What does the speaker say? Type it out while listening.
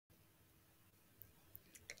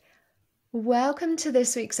Welcome to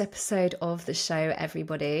this week's episode of the show,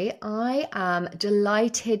 everybody. I am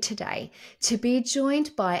delighted today to be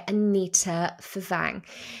joined by Anita Fevang.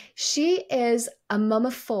 She is a mum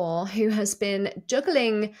of four who has been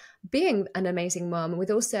juggling being an amazing mum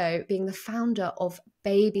with also being the founder of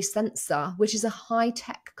BabySensor, which is a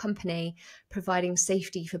high-tech company providing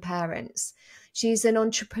safety for parents. She's an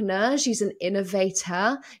entrepreneur, she's an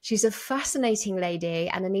innovator, she's a fascinating lady,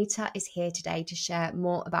 and Anita is here today to share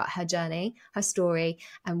more about her journey, her story,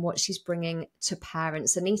 and what she's bringing to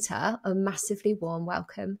parents. Anita, a massively warm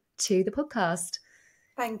welcome to the podcast.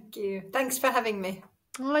 Thank you. Thanks for having me.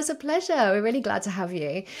 Oh, it's a pleasure. We're really glad to have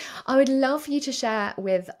you. I would love you to share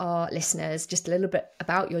with our listeners just a little bit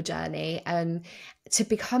about your journey to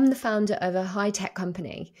become the founder of a high-tech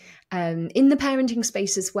company in the parenting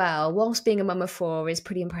space as well, whilst being a mum of four is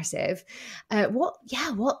pretty impressive. What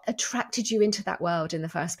attracted you into that world in the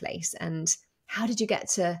first place, and how did you get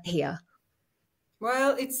to here?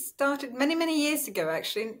 Well, it started many, many years ago,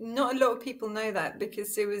 actually. Not a lot of people know that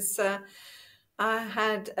because it was... I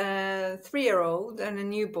had a 3-year-old and a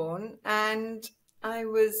newborn, and I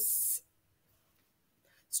was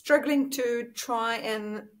struggling to try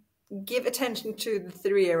and give attention to the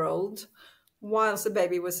 3-year-old whilst the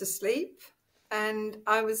baby was asleep. And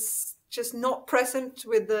I was just not present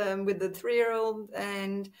with the 3-year-old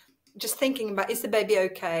and just thinking about, is the baby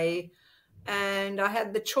okay? And I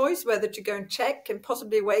had the choice whether to go and check and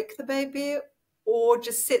possibly wake the baby or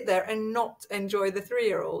just sit there and not enjoy the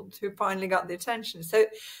 3-year-old who finally got the attention. So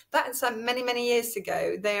that's many, many years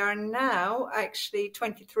ago. They are now actually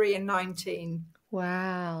 23 and 19.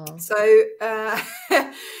 Wow. So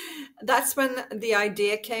that's when the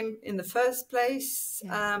idea came in the first place.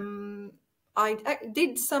 Yeah. I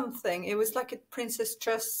did something. It was like a Princess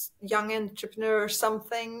Trust Young Entrepreneur or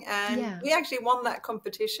something. And we actually won that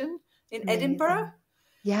competition in Edinburgh.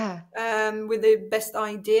 Yeah. With the best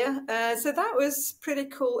idea. So that was pretty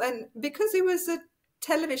cool. And because it was a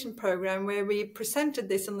television program where we presented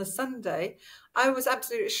this on the Sunday, I was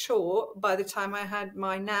absolutely sure by the time I had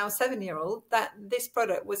my now 7-year-old that this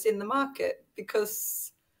product was in the market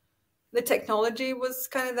because the technology was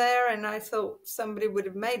kind of there and I thought somebody would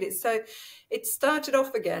have made it. So it started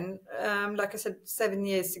off again, like I said, 7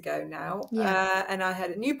 years ago now. Yeah. And I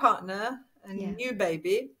had a new partner, a new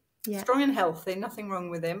baby. Yeah. Strong and healthy, nothing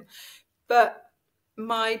wrong with him. But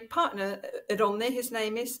my partner, Ronny, his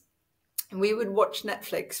name is, we would watch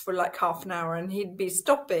Netflix for like half an hour and he'd be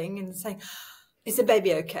stopping and saying, is the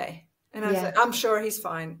baby okay? And I was like, I'm sure he's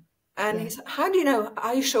fine. And he's like, how do you know?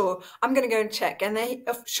 Are you sure? I'm going to go and check. And then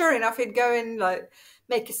sure enough, he'd go and like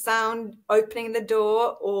make a sound opening the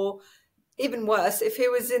door, or even worse, if he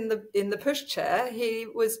was in the pushchair, he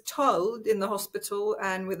was told in the hospital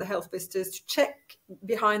and with the health visitors to check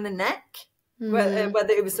behind the neck whether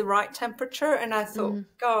it was the right temperature. And I thought,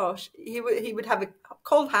 gosh, he would have a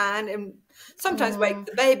cold hand and sometimes wake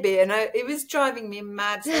the baby, and it was driving me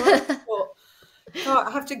mad. So I thought, God,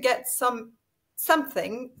 I have to get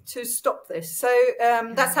something to stop this. So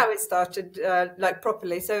that's how it started, like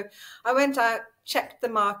properly. So I went out, checked the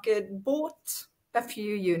market, bought a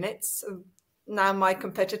few units of now my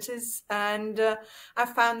competitors, and I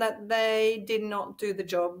found that they did not do the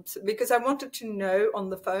job because I wanted to know on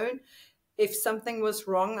the phone if something was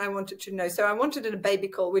wrong. I wanted to know. So I wanted a baby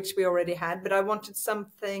call, which we already had, but I wanted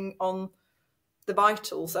something on the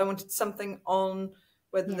vitals. I wanted something on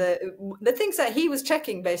whether the things that he was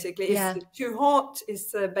checking, basically, is it too hot,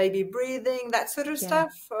 is the baby breathing, that sort of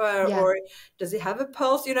stuff, or does he have a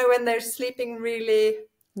pulse, when they're sleeping really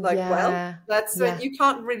well, that's when you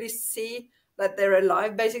can't really see that they're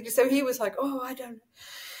alive, basically. So he was like, oh, I don't know.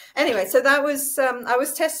 Anyway, so that was I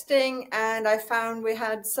was testing, and I found we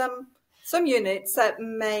had some units that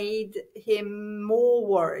made him more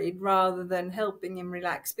worried rather than helping him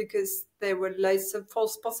relax, because there were loads of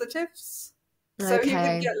false positives. So he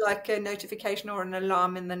would get like a notification or an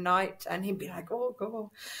alarm in the night, and he'd be like, oh, God.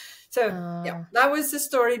 So that was the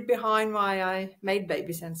story behind why I made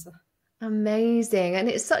BabySensor. Amazing. And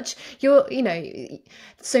it's such,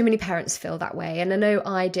 so many parents feel that way. And I know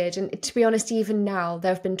I did. And to be honest, even now,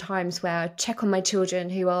 there have been times where I check on my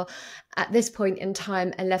children who are at this point in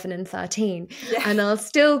time, 11 and 13, and I'll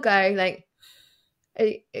still go like,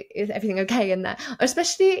 is everything okay in there?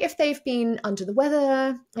 Especially if they've been under the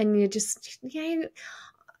weather and you just,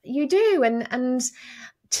 you do. And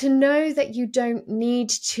to know that you don't need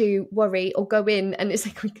to worry or go in and it's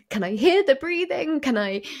like, can I hear the breathing? Can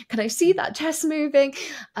I see that chest moving?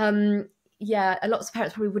 A lot of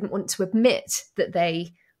parents probably wouldn't want to admit that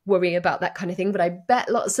they worry about that kind of thing, but I bet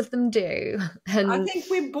lots of them do. And I think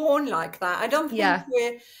we're born like that. I don't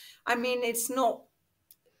think it's not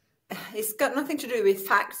it's got nothing to do with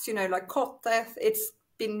facts, you know, like cot death. It's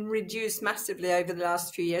been reduced massively over the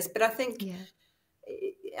last few years. But I think, Yeah.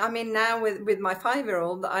 I mean, now with my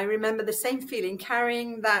 5-year-old, I remember the same feeling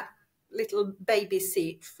carrying that little baby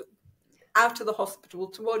seat out of the hospital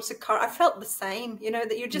towards the car. I felt the same, you know,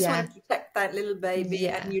 that you just want Yeah. to protect that little baby,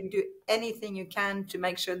 and Yeah. you do anything you can to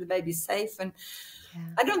make sure the baby's safe. And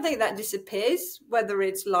Yeah. I don't think that disappears, whether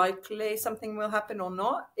it's likely something will happen or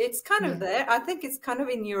not. It's kind of Yeah. there. I think it's kind of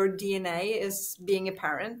in your DNA as being a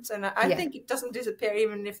parent. And I Yeah. think it doesn't disappear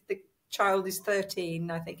even if the child is 13.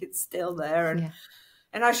 I think it's still there.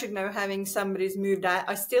 And I should know, having somebody's moved out,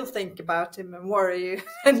 I still think about him and worry.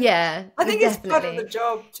 And Yeah, I think it's part of the definitely.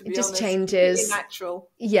 job, to It be just honest, completely changes. natural.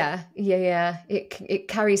 Yeah, yeah, yeah. It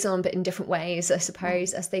carries on, but in different ways, I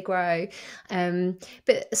suppose, as they grow.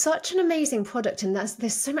 But such an amazing product, and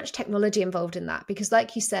there's so much technology involved in that, because,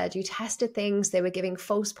 like you said, you tested things; they were giving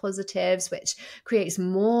false positives, which creates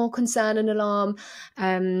more concern and alarm.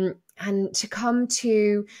 And to come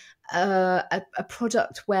to a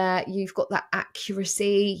product where you've got that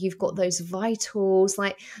accuracy, you've got those vitals,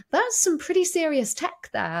 like that's some pretty serious tech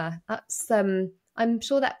there. That's I'm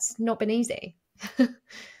sure that's not been easy.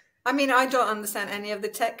 I mean, I don't understand any of the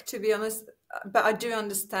tech, to be honest, but I do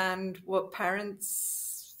understand what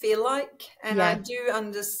parents feel like, and I Yeah, do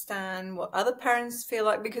understand what other parents feel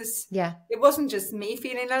like, because yeah, it wasn't just me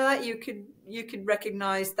feeling like that. You could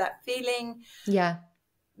recognize that feeling. yeah,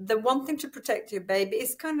 The wanting to protect your baby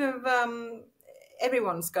is kind of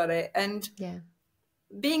everyone's got it. And yeah,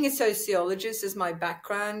 being a sociologist is my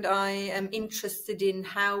background. I am interested in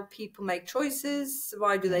how people make choices.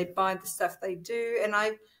 Why do yeah, they buy the stuff they do? And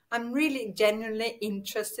I'm really genuinely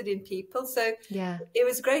interested in people. So yeah. it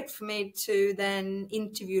was great for me to then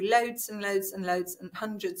interview loads and loads and loads and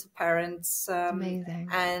hundreds of parents, Amazing.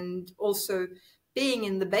 and also being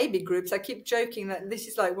in the baby groups. I keep joking that this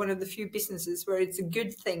is like one of the few businesses where it's a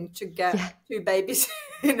good thing to get Yeah, 2 babies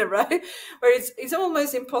in a row, where it's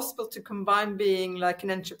almost impossible to combine being like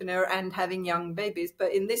an entrepreneur and having young babies.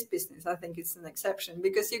 But in this business, I think it's an exception,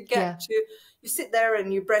 because yeah, you sit there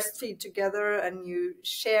and you breastfeed together and you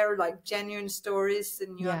share like genuine stories,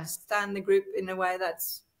 and you yeah, understand the group in a way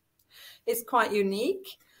it's quite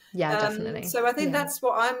unique. yeah, definitely. So I think Yeah, that's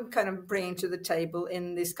what I'm kind of bringing to the table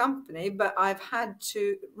in this company. But I've had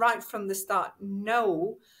to, right from the start,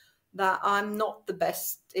 know that I'm not the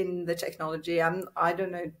best in the technology. I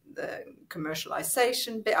don't know the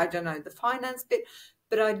commercialization bit. I don't know the finance bit,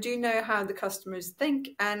 but I do know how the customers think,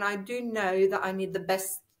 and I do know that I need the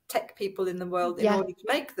best tech people in the world in yeah, order to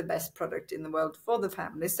make the best product in the world for the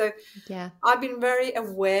family. So yeah. I've been very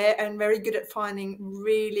aware and very good at finding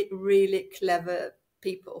really, really clever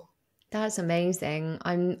people. That's amazing.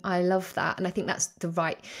 I love that. And I think that's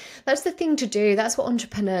the thing to do. That's what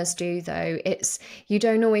entrepreneurs do though. It's you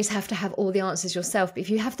don't always have to have all the answers yourself, but if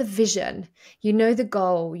you have the vision, you know the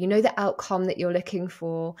goal, you know the outcome that you're looking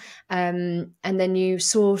for, and then you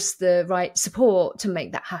source the right support to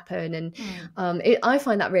make that happen. And I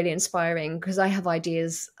find that really inspiring, because I have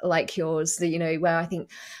ideas like yours that, where I think,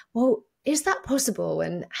 well, is that possible?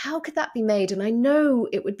 And how could that be made? And I know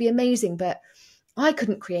it would be amazing, but I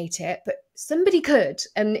couldn't create it, but somebody could.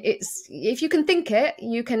 And it's, if you can think it,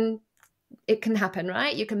 it can happen,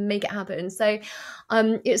 right? You can make it happen. So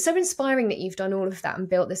it's so inspiring that you've done all of that and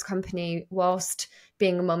built this company whilst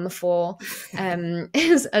being a mum of 4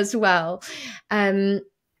 as well.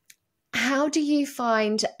 How do you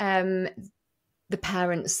find the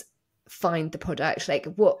parents find the product? Like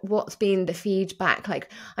what's been the feedback?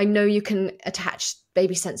 Like, I know you can attach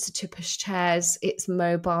BabySensor to push chairs, it's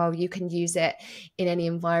mobile, you can use it in any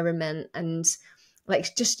environment, and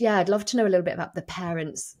like, just, yeah, I'd love to know a little bit about the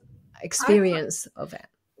parents' I, experience of it.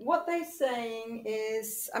 what they're saying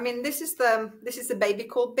is, I mean, this is the baby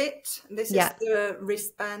call bit. This is Yeah, the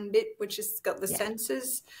wristband bit, which has got the yeah,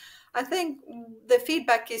 sensors. I think the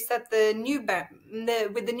feedback is that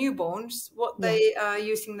with the newborns, what yeah, they are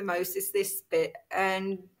using the most is this bit,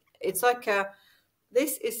 and it's like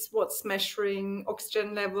this is what's measuring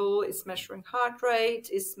oxygen level, it's measuring heart rate,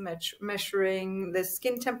 it's measuring the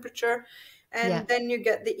skin temperature. yeah, And then you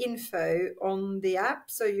get the info on the app,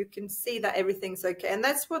 so you can see that everything's okay. And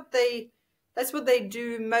that's what they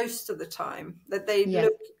do most of the time. That they yeah,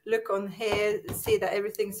 look on here, see that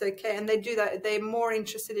everything's okay, and they do that. They're more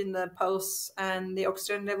interested in the pulse and the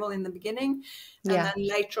oxygen level in the beginning, and yeah, then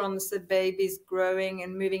later on, as the baby's growing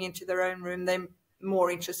and moving into their own room, they're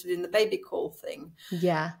more interested in the baby call thing.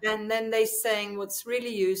 yeah, And then they saying what's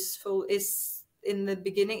really useful is, in the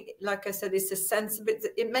beginning, like I said, it's a sense of it.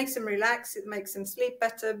 It makes them relax. It makes them sleep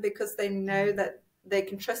better, because they know that they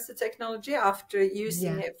can trust the technology after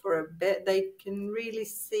using it for a bit. They can really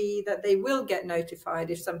see that they will get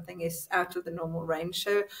notified if something is out of the normal range.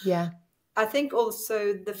 So I think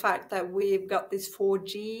also the fact that we've got this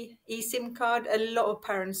 4G eSIM card, a lot of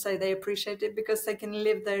parents say they appreciate it because they can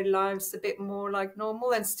live their lives a bit more like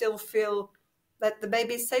normal and still feel that the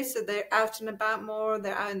baby is safe. So they're out and about more,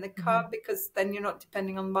 they're out in the car, because then you're not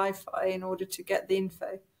depending on Wi-Fi in order to get the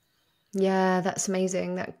info. Yeah, that's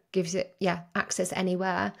amazing. That gives it, access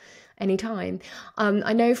anywhere, anytime.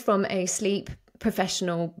 I know from a sleep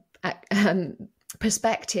professional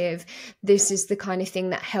perspective, this is the kind of thing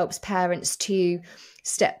that helps parents to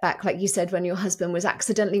step back, like you said, when your husband was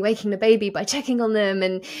accidentally waking the baby by checking on them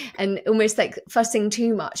and almost like fussing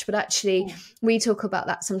too much. But actually we talk about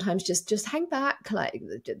that sometimes, just hang back, like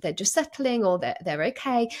they're just settling, or they're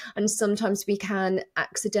okay. And sometimes we can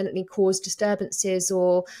accidentally cause disturbances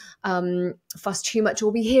or fuss too much,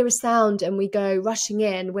 or we hear a sound and we go rushing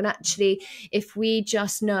in, when actually if we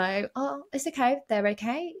just know, oh, it's okay, they're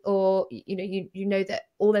okay, or you know that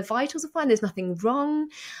all their vitals are fine, there's nothing wrong.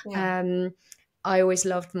 I always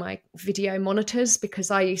loved my video monitors, because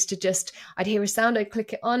I used to I'd hear a sound, I'd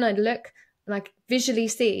click it on, I'd look, and I could visually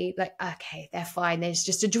see, like, okay, they're fine, there's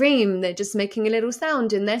just a dream, they're just making a little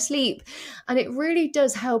sound in their sleep. And it really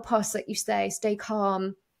does help us, like you say, stay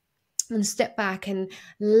calm and step back and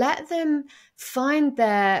let them find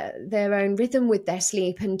their own rhythm with their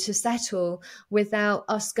sleep and to settle, without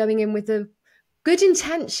us going in with a good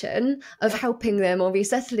intention of helping them or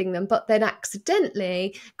resettling them, but then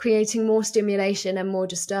accidentally creating more stimulation and more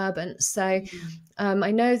disturbance. So I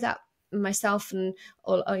know that myself and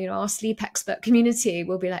all, our sleep expert community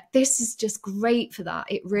will be like, this is just great for that.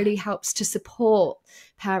 It really helps to support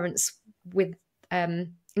parents with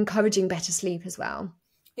encouraging better sleep as well.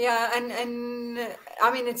 Yeah, and I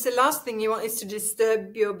mean, it's the last thing you want is to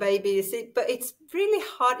disturb your baby, but it's really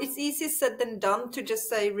hard. It's easier said than done to just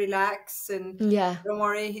say relax and don't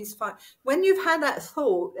worry, he's fine. When you've had that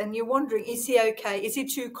thought and you're wondering, is he okay? Is he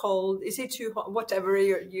too cold? Is he too hot? Whatever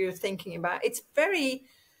you're thinking about, it's very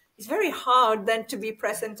hard then to be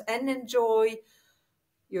present and enjoy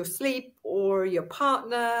your sleep or your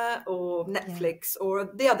partner or Netflix or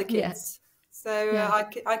the other kids. So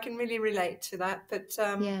I can really relate to that,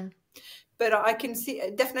 but I can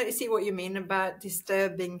definitely see what you mean about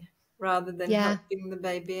disturbing rather than helping the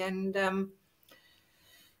baby, and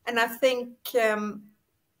I think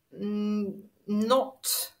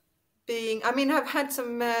not being. I mean, I've had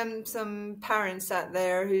some parents out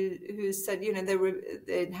there who said,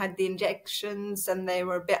 they had the injections and they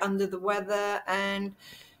were a bit under the weather, and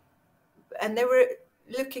they were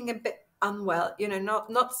looking a bit unwell,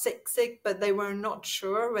 not sick, but they were not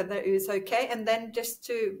sure whether it was okay. And then just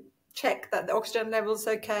to check that the oxygen level's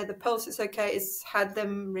okay, the pulse is okay, is had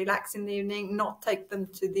them relax in the evening, not take them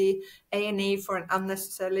to the A&E for an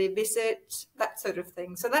unnecessary visit, that sort of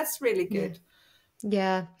thing. So that's really good.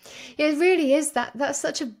 Yeah, it really is. That's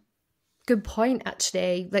such a good point,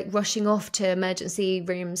 actually, like rushing off to emergency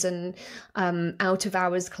rooms and out of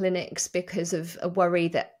hours clinics because of a worry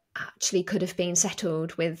that actually could have been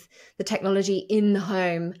settled with the technology in the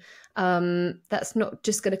home. That's not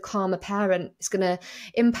just going to calm a parent, it's going to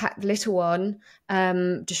impact the little one,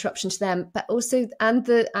 disruption to them, but also and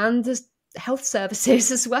the health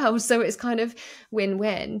services as well. So it's kind of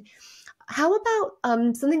win-win. How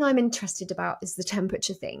about something I'm interested about is the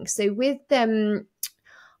temperature thing. So with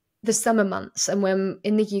the summer months, and when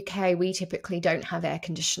in the UK we typically don't have air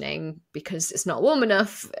conditioning because it's not warm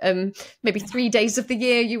enough, maybe 3 days of the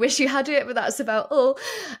year you wish you had it, but that's about all.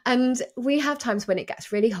 And we have times when it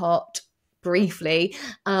gets really hot briefly,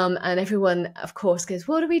 and everyone of course goes,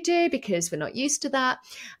 what do we do, because we're not used to that.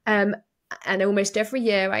 And almost every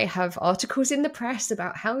year I have articles in the press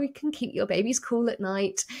about how you can keep your babies cool at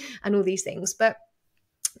night and all these things. But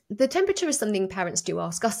the temperature is something parents do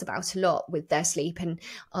ask us about a lot with their sleep, and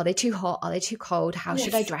are they too hot? Are they too cold? How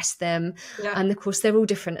should I dress them? And of course, they're all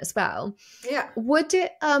different as well. Would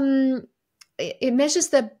it measures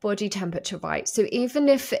their body temperature, right? So even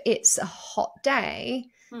if it's a hot day,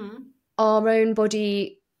 our own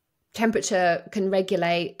body temperature can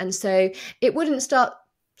regulate, and so it wouldn't start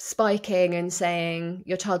spiking and saying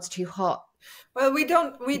your child's too hot. Well, we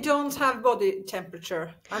don't have body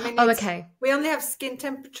temperature. I mean, we only have skin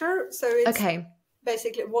temperature, so it's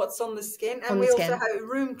basically what's on the skin, and we also have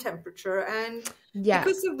room temperature. And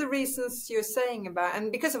because of the reasons you're saying about,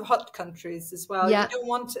 and because of hot countries as well, you don't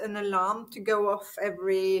want an alarm to go off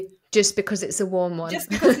just because it's a warm one, just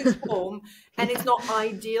because it's warm, and it's not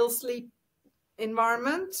ideal sleep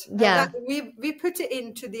environment. Yeah. That we put it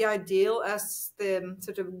into the ideal as the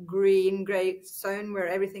sort of green gray zone where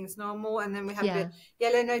everything's normal, and then we have the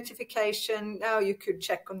yellow notification. Now you could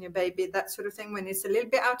check on your baby, that sort of thing, when it's a little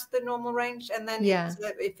bit out of the normal range. And then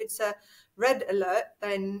if it's a red alert,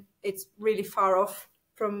 then it's really far off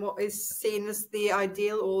from what is seen as the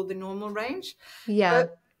ideal or the normal range.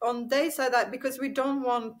 But on days like that, because we don't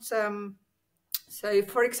want so,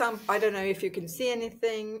 for example, I don't know if you can see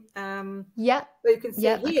anything. But you can see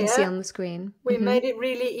here. I can see on the screen. We made it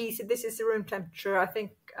really easy. This is the room temperature. I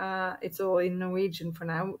think it's all in Norwegian for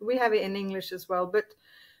now. We have it in English as well, but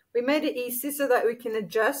we made it easy so that we can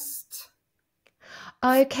adjust.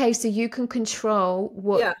 Okay, so you can control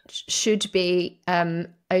what should be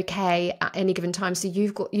okay at any given time. So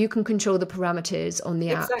you can control the parameters on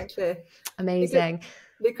the app. Exactly. Amazing.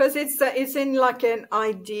 Because it's in like an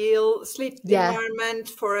ideal sleep environment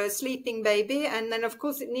for a sleeping baby, and then of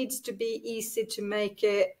course it needs to be easy to make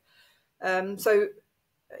it. So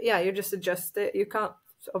you just adjust it. You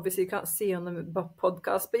can't see on the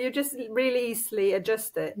podcast, but you just really easily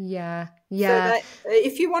adjust it. Yeah. So that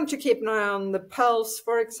if you want to keep an eye on the pulse,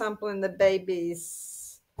 for example, and the baby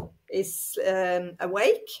is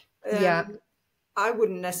awake. I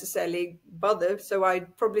wouldn't necessarily bother, so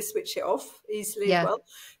I'd probably switch it off easily as well.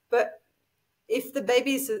 But if the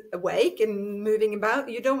baby is awake and moving about,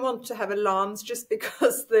 you don't want to have alarms just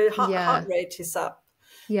because the heart rate is up.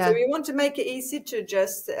 So we want to make it easy to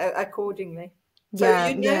adjust accordingly. So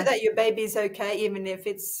you know that your baby is okay, even if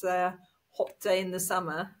it's a hot day in the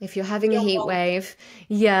summer. If you're having a heat wave,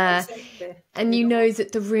 exactly. And you know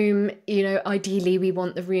that the room, ideally we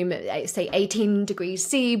want the room at, say, 18 degrees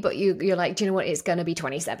C, but you're like, do you know what, it's going to be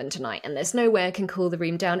 27 tonight, and there's no way I can cool the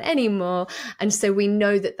room down anymore. And so we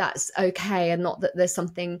know that that's okay, and not that there's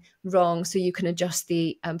something wrong. So you can adjust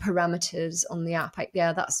the parameters on the app.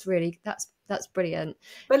 That's brilliant.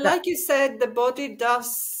 But like you said, the body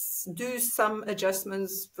does do some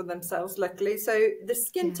adjustments for themselves, luckily. So the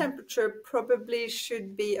skin temperature probably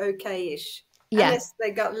should be okay-ish, unless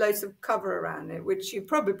they got loads of cover around it, which you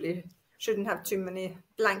probably shouldn't have too many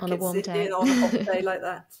blankets on a hot day like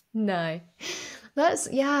that. No.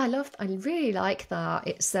 I really like that.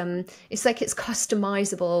 It's like it's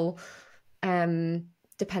customizable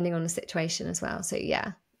depending on the situation as well. So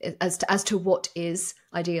as to what is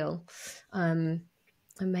ideal.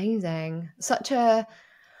 Amazing. Such a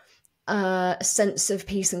sense of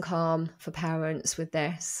peace and calm for parents with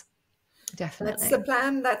this. Definitely. That's the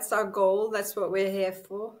plan. That's our goal. That's what we're here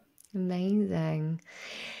for. Amazing.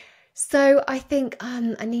 So I think,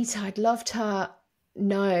 Anita, I'd love to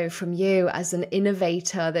know from you, as an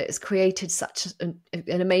innovator that's created such an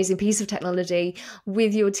amazing piece of technology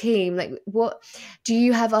with your team, like what do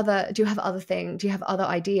you have other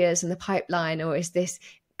ideas in the pipeline, or is this,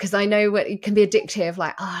 because I know it can be addictive,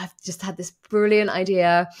 like, I've just had this brilliant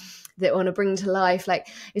idea that I want to bring to life. Like,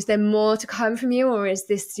 is there more to come from you, or is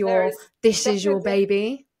this is your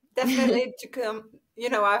baby? Definitely to come.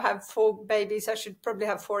 I have 4 babies. I should probably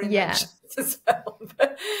have 4 inventions as well.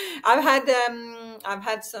 But I've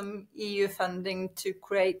had some EU funding to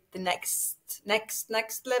create the next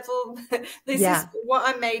level. This is what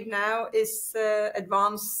I made now is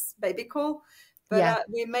advanced baby call, but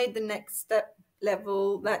we made the next step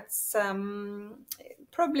level that's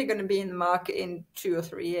probably going to be in the market in 2 or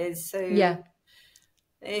 3 years. So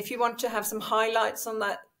if you want to have some highlights on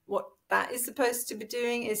that, what that is supposed to be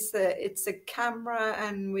doing is it's a camera,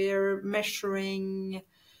 and we're measuring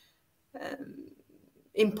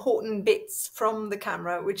important bits from the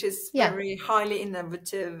camera, which is very highly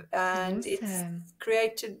innovative, and it's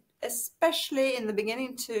created especially in the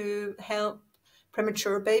beginning to help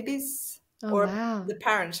premature babies, the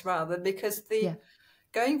parents rather, because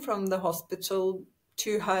going from the hospital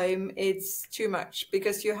to home, it's too much,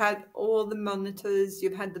 because you had all the monitors,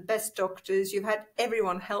 you've had the best doctors, you've had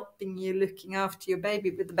everyone helping you, looking after your baby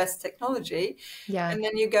with the best technology. And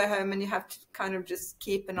then you go home and you have to kind of just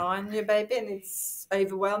keep an eye on your baby, and it's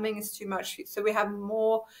overwhelming, it's too much. So we have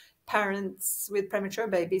more parents with premature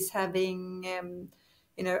babies having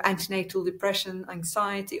antenatal depression,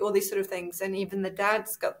 anxiety, all these sort of things, and even the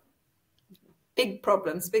dad's got big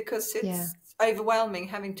problems because it's overwhelming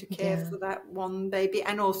having to care for that one baby.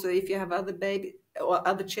 And also if you have other baby or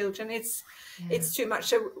other children, it's too much.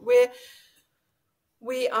 So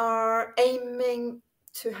we are aiming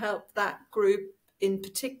to help that group in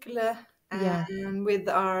particular, and with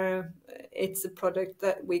it's a product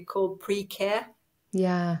that we call pre-care.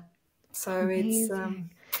 So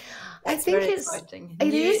amazing. I think it's exciting.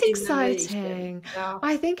 It is exciting.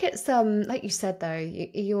 I think it's like you said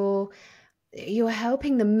though, you're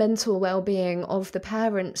helping the mental well-being of the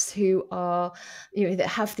parents who are, that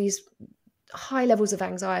have these high levels of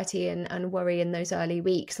anxiety and worry in those early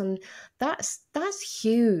weeks, and that's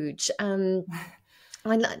huge. I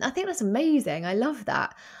think that's amazing. I love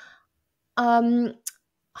that.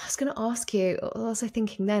 I was going to ask you, what was I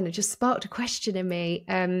thinking then? It just sparked a question in me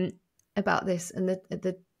about this and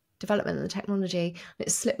the development of the technology.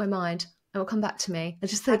 It slipped my mind. It will come back to me. I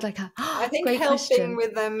just thought I think great helping question.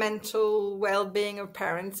 with the mental well-being of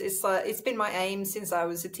parents is it's been my aim since I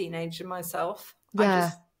was a teenager myself.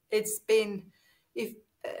 Yeah. It's been, if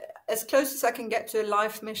as close as I can get to a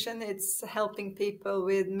life mission, it's helping people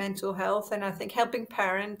with mental health, and I think helping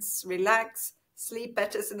parents relax, sleep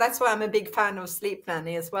better. So that's why I'm a big fan of Sleep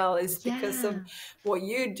Nanny as well, is because of what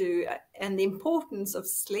you do and the importance of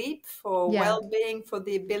sleep for well-being, for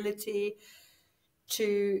the ability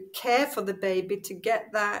to care for the baby, to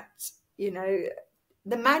get that,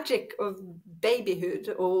 the magic of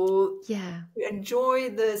babyhood, or enjoy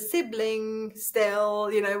the sibling still,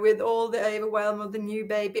 with all the overwhelm of the new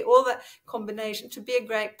baby, all that combination, to be a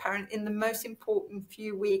great parent in the most important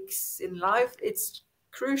few weeks in life. It's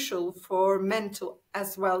crucial for mental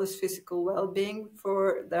as well as physical well-being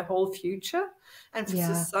for their whole future and for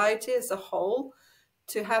society as a whole,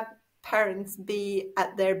 to have parents be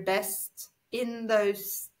at their best in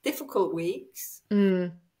those difficult weeks.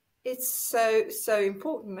 It's so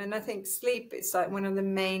important. And I think sleep is like one of the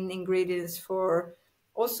main ingredients for,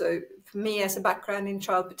 also for me as a background in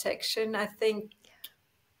child protection, I think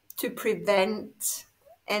to prevent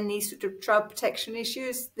any sort of child protection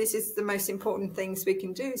issues, this is the most important things we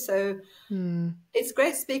can do. So it's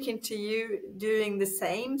great speaking to you, doing the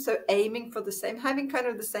same, so aiming for the same, having kind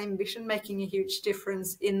of the same vision, making a huge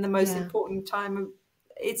difference in the most important time.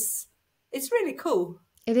 It's really cool.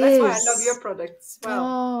 That's why I love your products as well.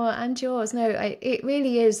 Oh, and yours. No, it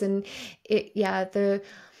really is. And the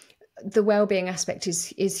well-being aspect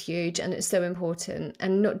is huge, and it's so important,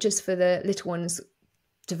 and not just for the little ones'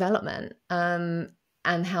 development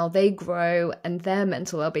and how they grow and their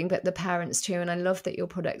mental well-being, but the parents too. And I love that your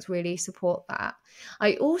products really support that.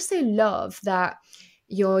 I also love that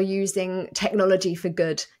you're using technology for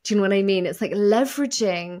good. Do you know what I mean? It's like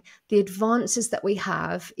leveraging the advances that we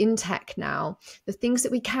have in tech now, the things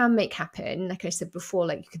that we can make happen. Like I said before,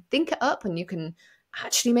 like you can think it up and you can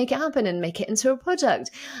actually make it happen and make it into a product,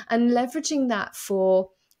 and leveraging that for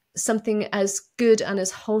something as good and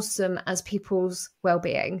as wholesome as people's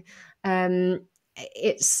well-being.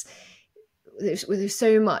 There's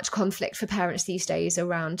so much conflict for parents these days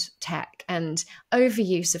around tech and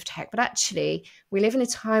overuse of tech, but actually we live in a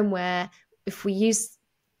time where if we use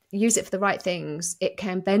it for the right things, it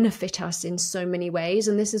can benefit us in so many ways.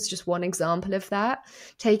 And this is just one example of that.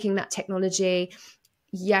 Taking that technology,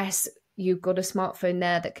 yes, you've got a smartphone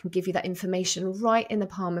there that can give you that information right in the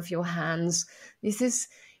palm of your hands. You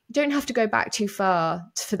don't have to go back too far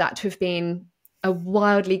for that to have been a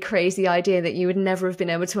wildly crazy idea that you would never have been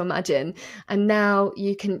able to imagine. And now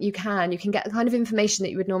you can get the kind of information that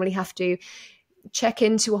you would normally have to check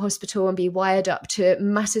into a hospital and be wired up to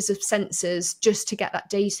masses of sensors just to get that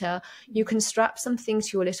data. You can strap something to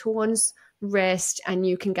your little one's wrist and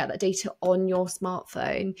you can get that data on your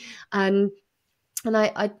smartphone. And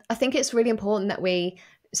I think it's really important that we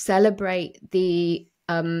celebrate the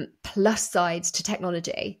plus sides to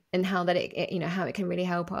technology and how that how it can really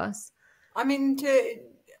help us. I mean,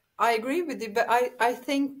 I agree with you, but I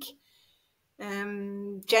think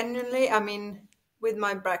genuinely, I mean, with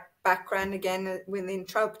my background again within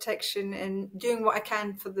child protection and doing what I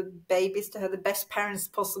can for the babies to have the best parents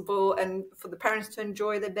possible and for the parents to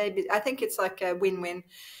enjoy their babies, I think it's like a win-win.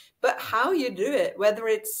 But how you do it, whether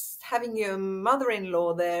it's having your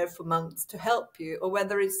mother-in-law there for months to help you, or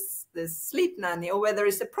whether it's the sleep nanny, or whether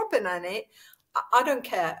it's a proper nanny, I don't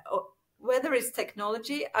care. Or whether it's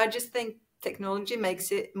technology, I just think technology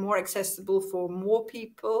makes it more accessible for more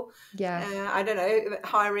people. I don't know,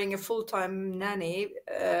 hiring a full-time nanny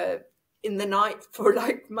in the night for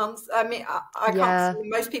like months. I mean, I can't see,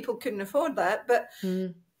 most people couldn't afford that, but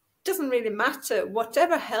it doesn't really matter.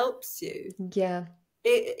 Whatever helps you.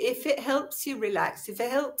 If it helps you relax, if it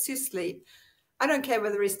helps you sleep, I don't care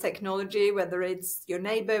whether it's technology, whether it's your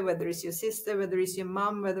neighbor, whether it's your sister, whether it's your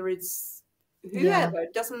mom, whether it's whoever,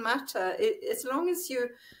 it doesn't matter. As long as you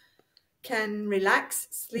can relax,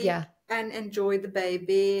 sleep, and enjoy the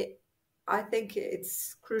baby, I think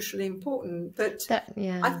it's crucially important. But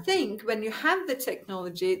I think when you have the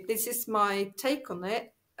technology, this is my take on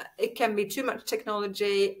it, it can be too much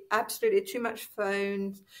technology, absolutely too much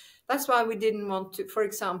phones. that's why we didn't want to, for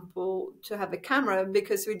example, to have a camera,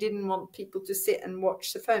 because we didn't want people to sit and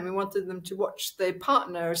watch the phone. We wanted them to watch their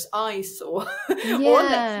partner's eyes, or or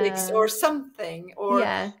Netflix Yeah. or something, or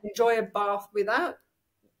Yeah. enjoy a bath without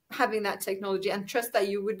having that technology, and trust that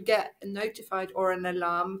you would get notified or an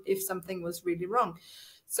alarm if something was really wrong.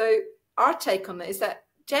 So our take on it is that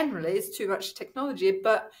generally it's too much technology,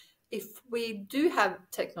 but if we do have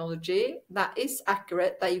technology that is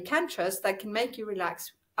accurate, that you can trust, that can make you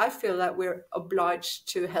relax, I feel that we're obliged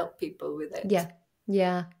to help people with it. Yeah.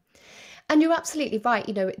 Yeah. And you're absolutely right.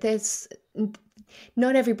 You know, there's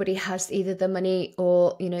not everybody has either the money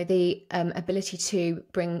or, you know, the ability to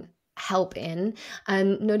bring help in,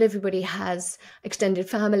 and not everybody has extended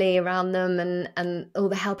family around them and all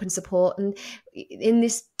the help and support. And in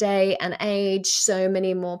this day and age, so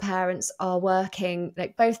many more parents are working,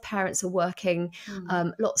 like both parents are working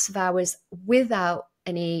lots of hours without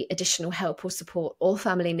any additional help or support or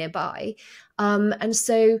family nearby. And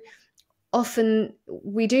so often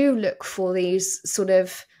we do look for these sort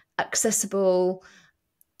of accessible,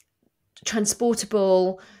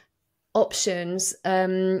 transportable options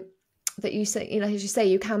that you say, you know, as you say,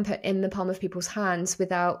 you can put in the palm of people's hands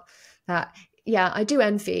without that. Yeah, I do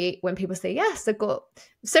envy when people say, yes, I've got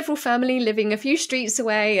several family living a few streets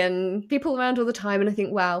away and people around all the time. And I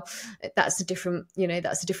think, wow, that's a different, you know,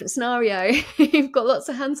 that's a different scenario. You've got lots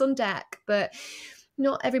of hands on deck, but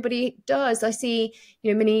not everybody does. I see,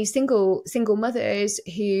 you know, many single mothers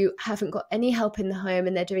who haven't got any help in the home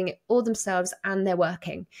and they're doing it all themselves and they're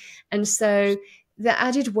working. And so the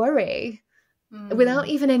added worry, without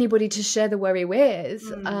even anybody to share the worry with,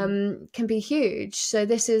 can be huge. So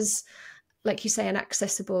this is, like you say, an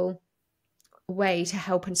accessible way to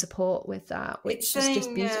help and support with that, which is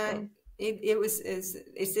just beautiful.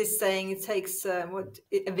 Is this saying it takes a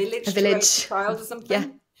village A to raise a child or something? Yeah.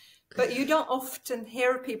 But you don't often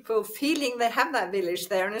hear people feeling they have that village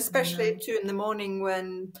there, and especially at 2 a.m.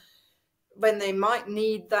 when they might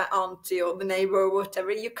need that auntie or the neighbor or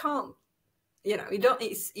whatever. You can't, you know,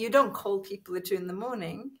 you don't call people at 2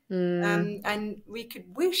 a.m. And we could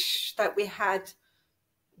wish that we had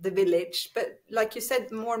the village, but like you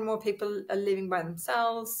said, more and more people are living by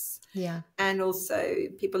themselves. Yeah. And also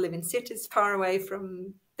people live in cities far away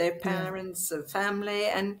from their parents or family,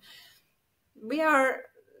 and we are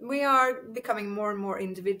becoming more and more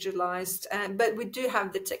individualized, but we do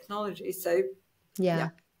have the technology. So yeah.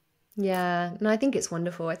 And I think it's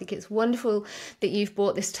wonderful. I think it's wonderful that you've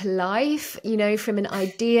brought this to life, you know, from an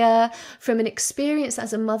idea, from an experience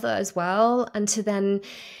as a mother as well, and to then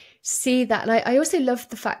see that. And I also love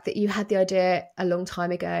the fact that you had the idea a long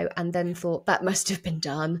time ago and then thought that must have been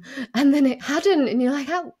done, and then it hadn't, and you're like,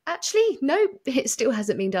 oh, actually no, it still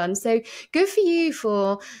hasn't been done. So good for you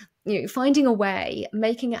for, you know, finding a way,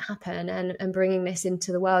 making it happen, and bringing this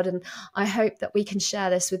into the world. And I hope that we can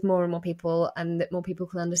share this with more and more people, and that more people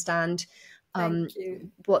can understand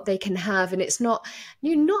what they can have. And it's not,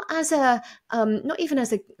 you know, not as a not even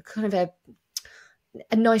as a kind of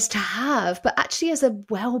a nice to have, but actually as a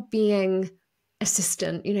well-being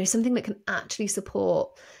assistant, you know, something that can actually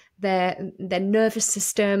support their nervous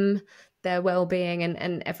system, their well-being,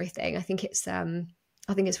 and everything. I think it's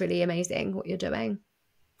really amazing what you're doing.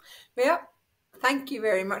 Yeah, thank you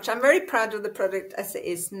very much. I'm very proud of the product as it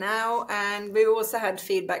is now, and we've also had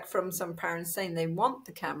feedback from some parents saying they want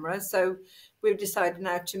the camera, so we've decided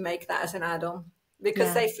now to make that as an add-on,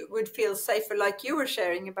 because they would feel safer, like you were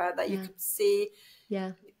sharing about, that you could see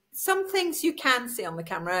some things you can see on the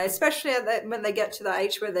camera, especially when they get to that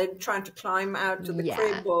age where they're trying to climb out of the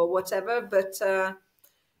crib or whatever, but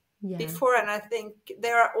before. And I think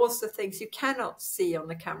there are also things you cannot see on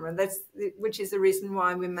the camera, which is the reason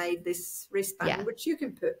why we made this wristband, which you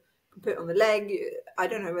can put on the leg. I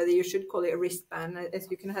don't know whether you should call it a wristband, as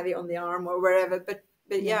you can have it on the arm or wherever, but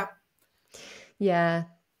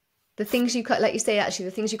the things you can't, like you say, actually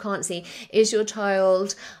the things you can't see is your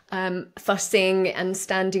child fussing and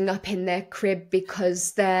standing up in their crib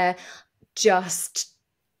because they're just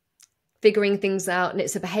figuring things out and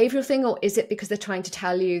it's a behavioral thing, or is it because they're trying to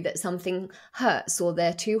tell you that something hurts, or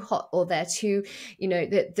they're too hot, or they're too, you know,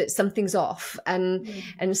 that something's off. And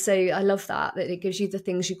so I love that it gives you the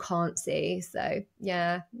things you can't see. So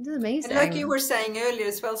yeah, it's amazing. And like you were saying earlier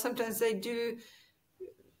as well, sometimes they do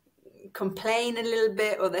complain a little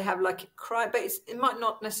bit, or they have like a cry, but it might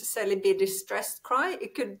not necessarily be a distressed cry.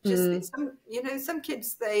 It could just be some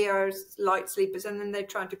kids, they are light sleepers, and then they're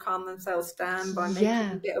trying to calm themselves down by making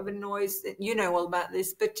a bit of a noise. You know all about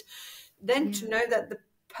this, but then to know that the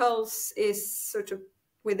pulse is sort of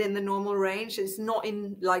within the normal range, it's not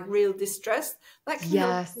in like real distress, that can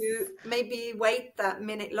help Yes. you maybe wait that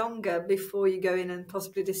minute longer before you go in and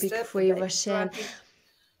possibly disturb Before the you baby. rush So I in. think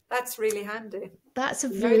that's really handy. That's a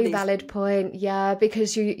You know really these valid things. point. Yeah,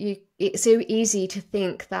 because it's so easy to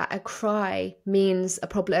think that a cry means a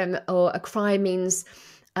problem, or a cry means,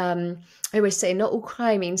 I always say not all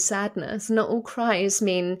cry means sadness. Not all cries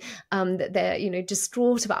mean that they're,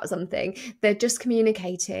 distraught about something. They're just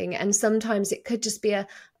communicating. And sometimes it could just be a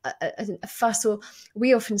fuss, or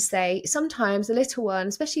we often say sometimes a little one,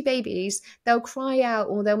 especially babies, they'll cry out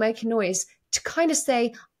or they'll make a noise to kind of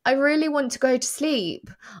say, I really want to go to sleep.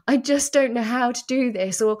 I just don't know how to do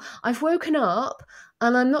this. Or I've woken up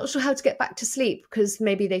and I'm not sure how to get back to sleep, because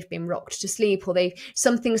maybe they've been rocked to sleep, or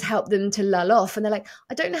something's helped them to lull off, and they're like,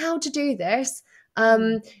 I don't know how to do this.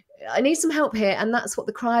 I need some help here. And that's what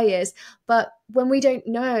the cry is. But when we don't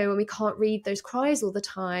know and we can't read those cries all the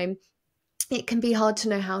time, it can be hard to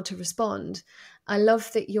know how to respond. I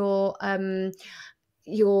love that your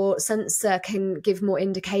sensor can give more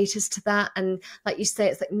indicators to that. And like you say,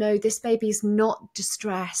 it's like, no, this baby is not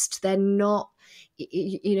distressed. They're not,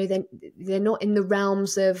 they're not in the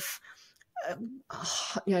realms of,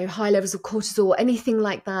 high levels of cortisol or anything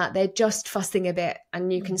like that. They're just fussing a bit.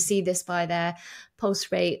 And you can see this by their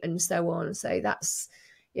pulse rate and so on. So that's,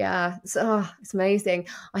 yeah, it's amazing.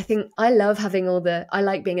 I think I love having I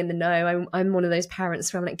like being in the know. I'm one of those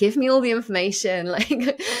parents where I'm like, give me all the information.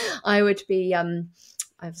 Like I would be,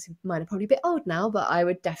 obviously mine are probably a bit old now, but I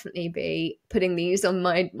would definitely be putting these on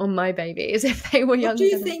my babies if they were What do younger.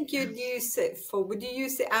 you think you'd use it for? Would you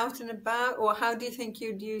use it out and about, or how do you think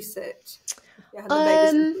you'd use it if you had the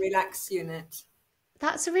baby's relax unit?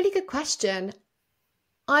 That's a really good question.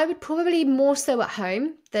 I would probably more so at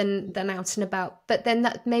home than out and about, but then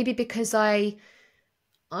that maybe because I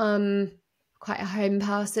quite a home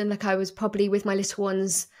person. Like I was probably with my little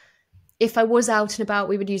ones. If I was out and about,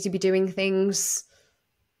 we would usually be doing things.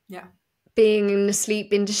 Yeah. Being in the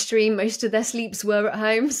sleep industry, most of their sleeps were at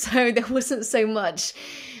home, so there wasn't so much.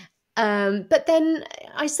 But then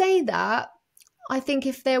I say that, I think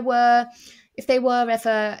if they were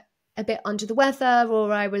ever a bit under the weather,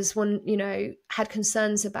 or I was had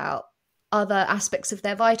concerns about other aspects of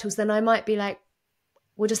their vitals, then I might be like,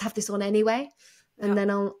 we'll just have this on anyway, and then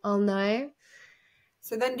I'll know.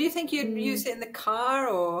 So then do you think you'd use it in the car,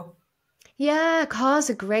 or? Yeah, cars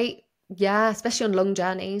are great. Yeah, especially on long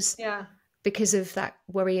journeys. Yeah. Because of that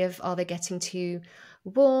worry of, are they getting too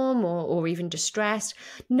warm or even distressed?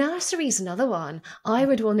 Nursery is another one. I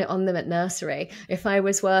would want it on them at nursery. If I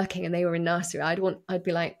was working and they were in nursery, I'd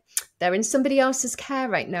be like, they're in somebody else's care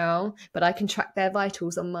right now, but I can track their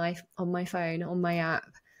vitals on my phone, on my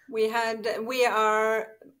app. We are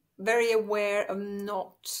very aware of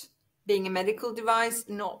not being a medical device,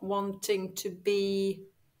 not wanting to be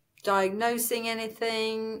diagnosing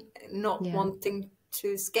anything, not wanting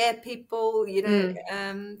to scare people,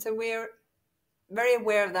 so we're very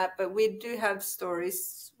aware of that. But we do have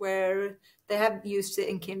stories where they have used it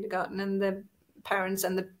in kindergarten, and the parents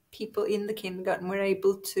and the people in the kindergarten were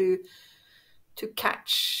able to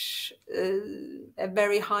catch a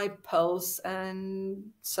very high pulse and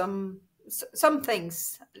some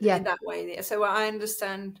things in that way. So I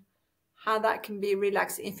understand how that can be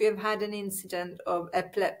relaxing if you've had an incident of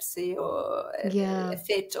epilepsy or a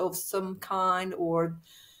fit of some kind, or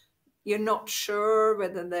you're not sure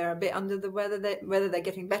whether they're a bit under the weather, whether they're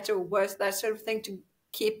getting better or worse, that sort of thing, to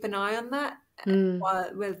keep an eye on that.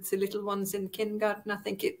 While with the little ones in kindergarten, I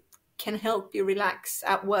think it can help you relax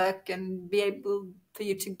at work and be able for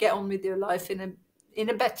you to get on with your life in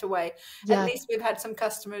a better way. At least we've had some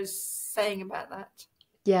customers saying about that.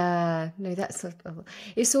 Yeah, no,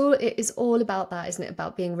 it is all about that, isn't it?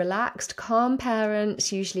 About being relaxed. Calm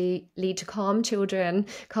parents usually lead to calm children,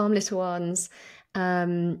 calm little ones,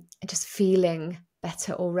 and just feeling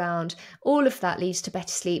better all round. All of that leads to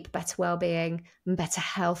better sleep, better well-being, and better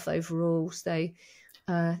health overall. So,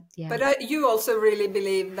 But you also really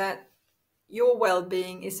believe that your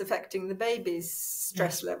well-being is affecting the baby's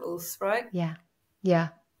stress levels, right? Yeah.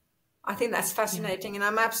 I think that's fascinating, and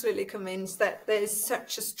I'm absolutely convinced that there is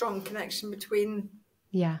such a strong connection between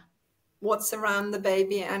what's around the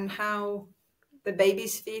baby and how the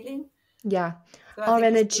baby's feeling. Yeah. So Our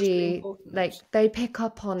energy, like they pick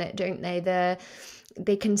up on it, don't they?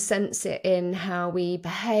 They can sense it in how we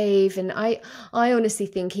behave. And I honestly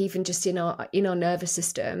think even just in our nervous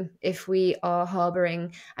system, if we are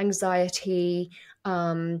harboring anxiety,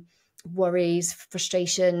 worries,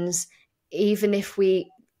 frustrations, even if we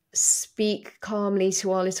speak calmly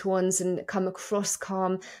to our little ones and come across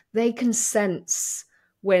calm, they can sense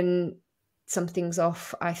when something's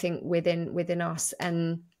off, I think, within us.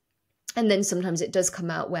 And then sometimes it does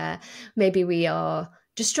come out where maybe we are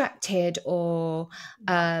distracted or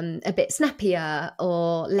a bit snappier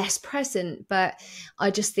or less present. But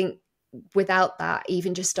I just think without that,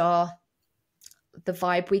 even just the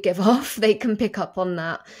vibe we give off, they can pick up on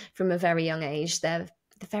that from a very young age. They're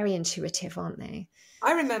very intuitive, aren't they?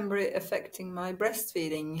 I remember it affecting my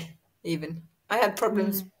breastfeeding even. I had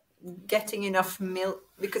problems getting enough milk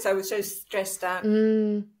because I was so stressed out.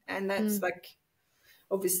 And that's like,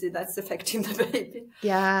 obviously that's affecting the baby.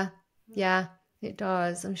 Yeah, it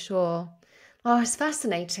does, I'm sure. Oh, it's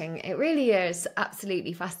fascinating. It really is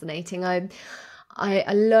absolutely fascinating.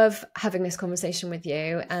 I love having this conversation with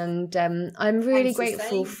you, and I'm really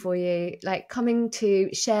grateful for you, like, coming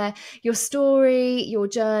to share your story, your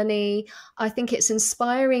journey. I think it's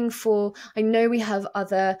inspiring I know we have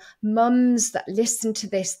other mums that listen to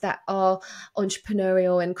this that are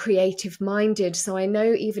entrepreneurial and creative minded. So I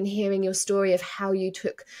know even hearing your story of how you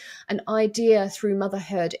took an idea through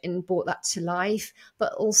motherhood and brought that to life,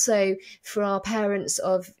 but also for our parents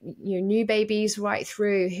of new babies right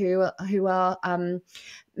through who are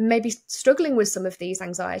maybe struggling with some of these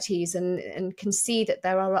anxieties and can see that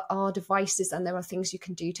there are devices and there are things you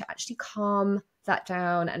can do to actually calm that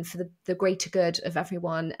down and for the greater good of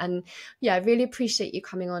everyone. And I really appreciate you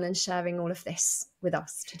coming on and sharing all of this with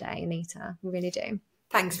us today, Anita. We really do.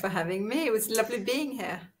 Thanks for having me. It was lovely being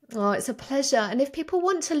here. Oh, it's a pleasure. And if people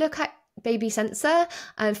want to look at BabySensor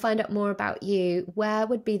and find out more about you, where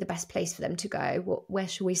would be the best place for them to go? Where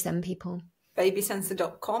should we send people?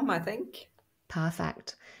 Babysensor.com, I think.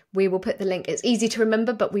 Perfect. We will put the link. It's easy to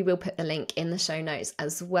remember, but we will put the link in the show notes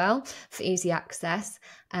as well for easy access.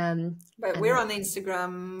 But we're on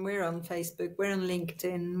Instagram, we're on Facebook, we're on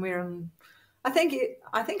LinkedIn, we're on... I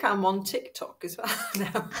think I'm on TikTok as well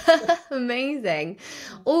now. Amazing.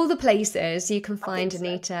 All the places you can find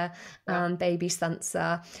Anita and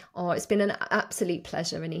BabySensor. Oh, it's been an absolute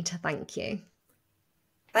pleasure, Anita. Thank you.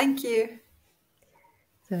 Thank you.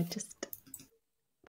 So just